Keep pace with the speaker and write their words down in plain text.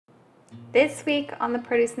This week on The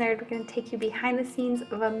Produce Nerd, we're going to take you behind the scenes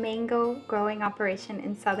of a mango growing operation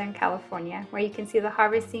in Southern California, where you can see the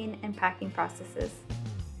harvesting and packing processes.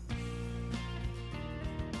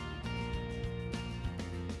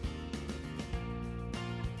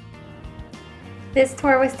 This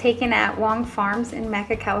tour was taken at Wong Farms in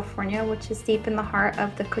Mecca, California, which is deep in the heart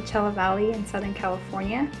of the Coachella Valley in Southern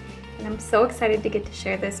California. And I'm so excited to get to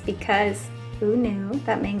share this because who knew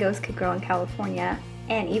that mangoes could grow in California?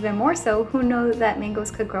 And even more so, who knew that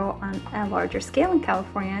mangoes could grow on a larger scale in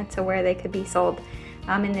California to where they could be sold.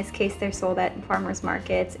 In this case, they're sold at farmers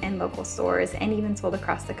markets and local stores and even sold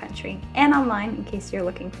across the country and online in case you're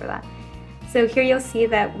looking for that. So here you'll see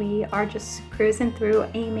that we are just cruising through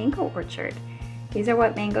a mango orchard. These are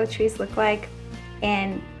what mango trees look like,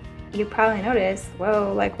 and you probably noticed,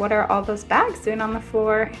 whoa, like what are all those bags doing on the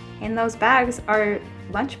floor? And those bags are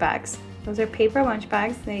lunch bags. Those are paper lunch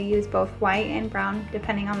bags. They use both white and brown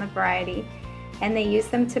depending on the variety, and they use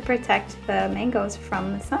them to protect the mangoes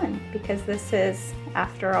from the sun because this is,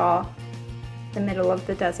 after all, the middle of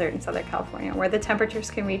the desert in Southern California where the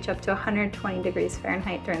temperatures can reach up to 120 degrees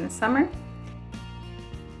Fahrenheit during the summer.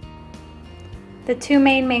 The two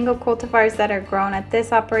main mango cultivars that are grown at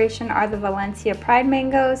this operation are the Valencia Pride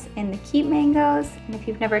mangoes and the Keitt mangoes. And if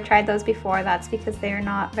you've never tried those before, that's because they are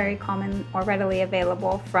not very common or readily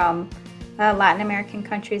available from Latin American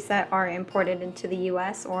countries that are imported into the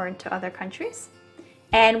US or into other countries.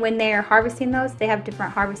 And when they're harvesting those, they have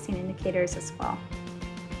different harvesting indicators as well.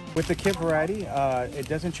 With the Keitt variety, it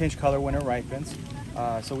doesn't change color when it ripens.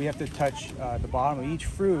 So we have to touch the bottom of each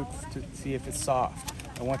fruit to see if it's soft.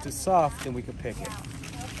 And once it's soft, then we can pick it.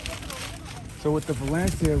 So with the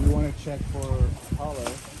Valencia, we want to check for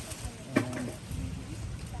color. And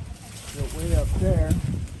so way up there,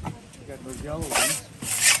 we got those yellow ones.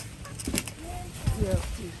 Yeah.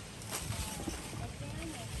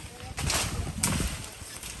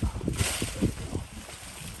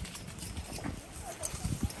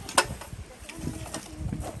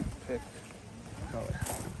 Pick color.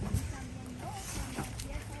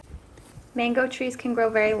 Mango trees can grow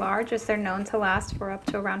very large as they're known to last for up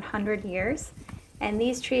to around 100 years. And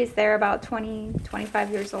these trees, they're about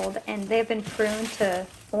 25 years old, and they've been pruned to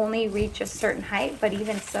only reach a certain height, but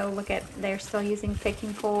even so, look at, they're still using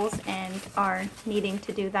picking poles and are needing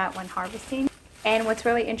to do that when harvesting. And what's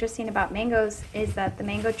really interesting about mangoes is that the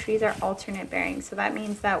mango trees are alternate bearing. So that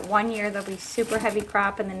means that one year they'll be super heavy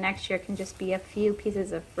crop and the next year can just be a few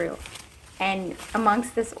pieces of fruit. And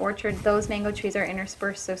amongst this orchard, those mango trees are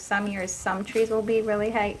interspersed. So some years, some trees will be really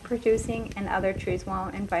high producing and other trees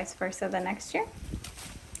won't, and vice versa the next year.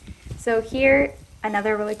 So here,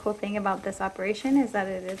 another really cool thing about this operation is that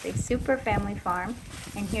it is a super family farm.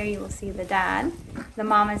 And here you will see the dad, the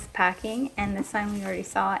mom is packing, and the son we already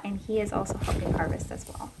saw, and he is also helping harvest as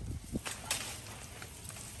well.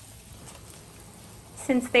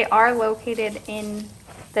 Since they are located in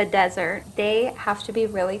the desert, they have to be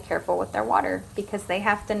really careful with their water because they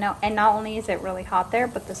have to know, and not only is it really hot there,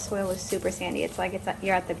 but the soil is super sandy. It's like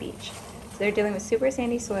you're at the beach. So they're dealing with super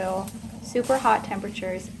sandy soil, super hot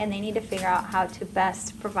temperatures, and they need to figure out how to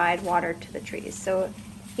best provide water to the trees. So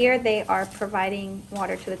here they are providing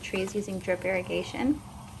water to the trees using drip irrigation,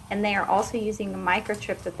 and they are also using the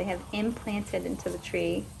microchip that they have implanted into the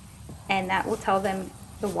tree, and that will tell them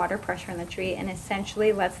the water pressure in the tree and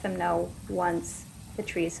essentially lets them know once the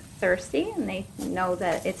tree's thirsty and they know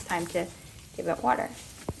that it's time to give it water.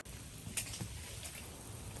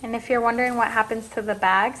 And if you're wondering what happens to the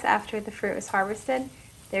bags after the fruit is harvested,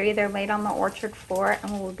 they're either laid on the orchard floor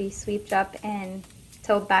and will be swept up and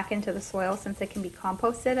tilled back into the soil since they can be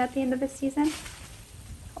composted at the end of the season,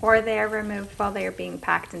 or they are removed while they are being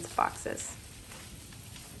packed into boxes.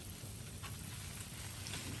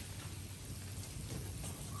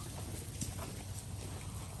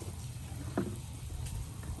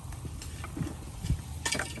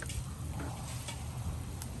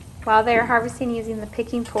 While they are harvesting using the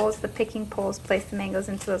picking poles place the mangoes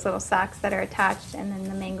into those little sacks that are attached, and then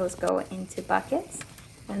the mangoes go into buckets.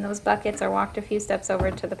 And those buckets are walked a few steps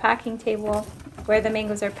over to the packing table where the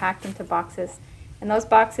mangoes are packed into boxes. And those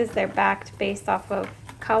boxes, they're backed based off of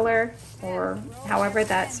color or however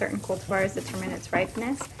that certain cultivars determine its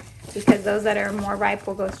ripeness, because those that are more ripe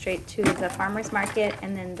will go straight to the farmer's market,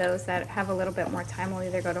 and then those that have a little bit more time will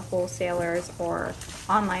either go to wholesalers or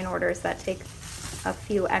online orders that take a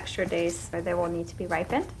few extra days where they will need to be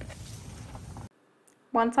ripened.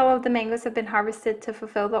 Once all of the mangoes have been harvested to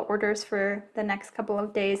fulfill the orders for the next couple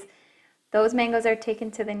of days, those mangoes are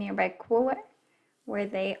taken to the nearby cooler where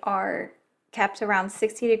they are kept around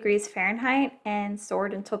 60 degrees Fahrenheit and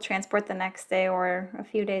stored until transport the next day or a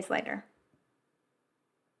few days later.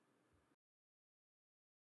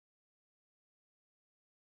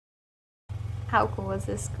 How cool is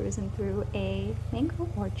this cruising through a mango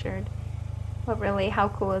orchard? But really, how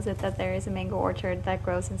cool is it that there is a mango orchard that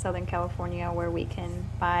grows in Southern California where we can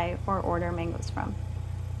buy or order mangoes from?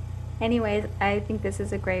 Anyways, I think this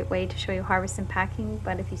is a great way to show you harvest and packing,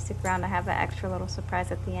 but if you stick around, I have an extra little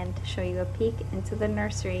surprise at the end to show you a peek into the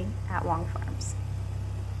nursery at Wong Farms.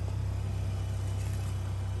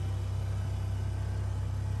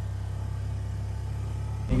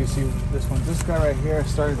 You can see this one. This guy right here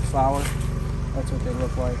started to flower. That's what they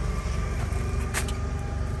look like.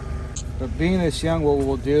 But being this young, what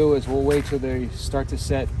we'll do is we'll wait till they start to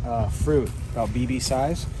set fruit, about BB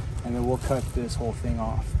size, and then we'll cut this whole thing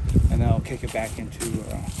off. And then I'll kick it back into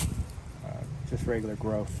just regular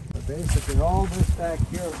growth. But basically all this back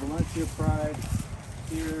here, Valencia Pride,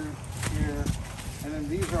 here, and then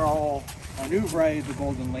these are all our new variety, the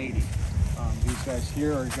Golden Lady. These guys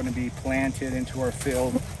here are going to be planted into our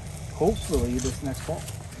field, hopefully this next fall.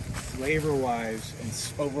 Flavor-wise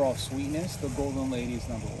and overall sweetness, the Golden Lady is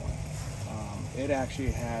number one. It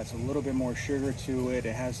actually has a little bit more sugar to it.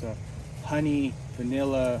 It has a honey,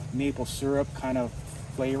 vanilla, maple syrup kind of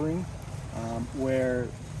flavoring, where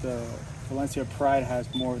the Valencia Pride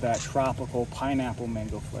has more of that tropical pineapple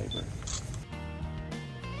mango flavor.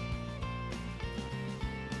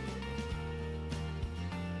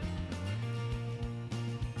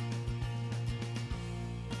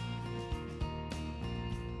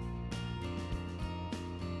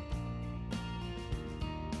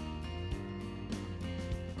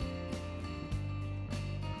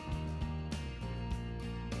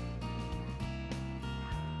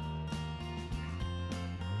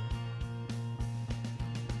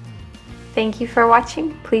 Thank you for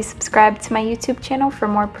watching. Please subscribe to my YouTube channel for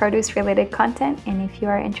more produce related content, and if you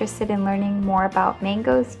are interested in learning more about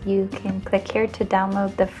mangoes, you can click here to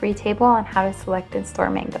download the free table on how to select and store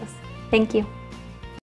mangoes. Thank you.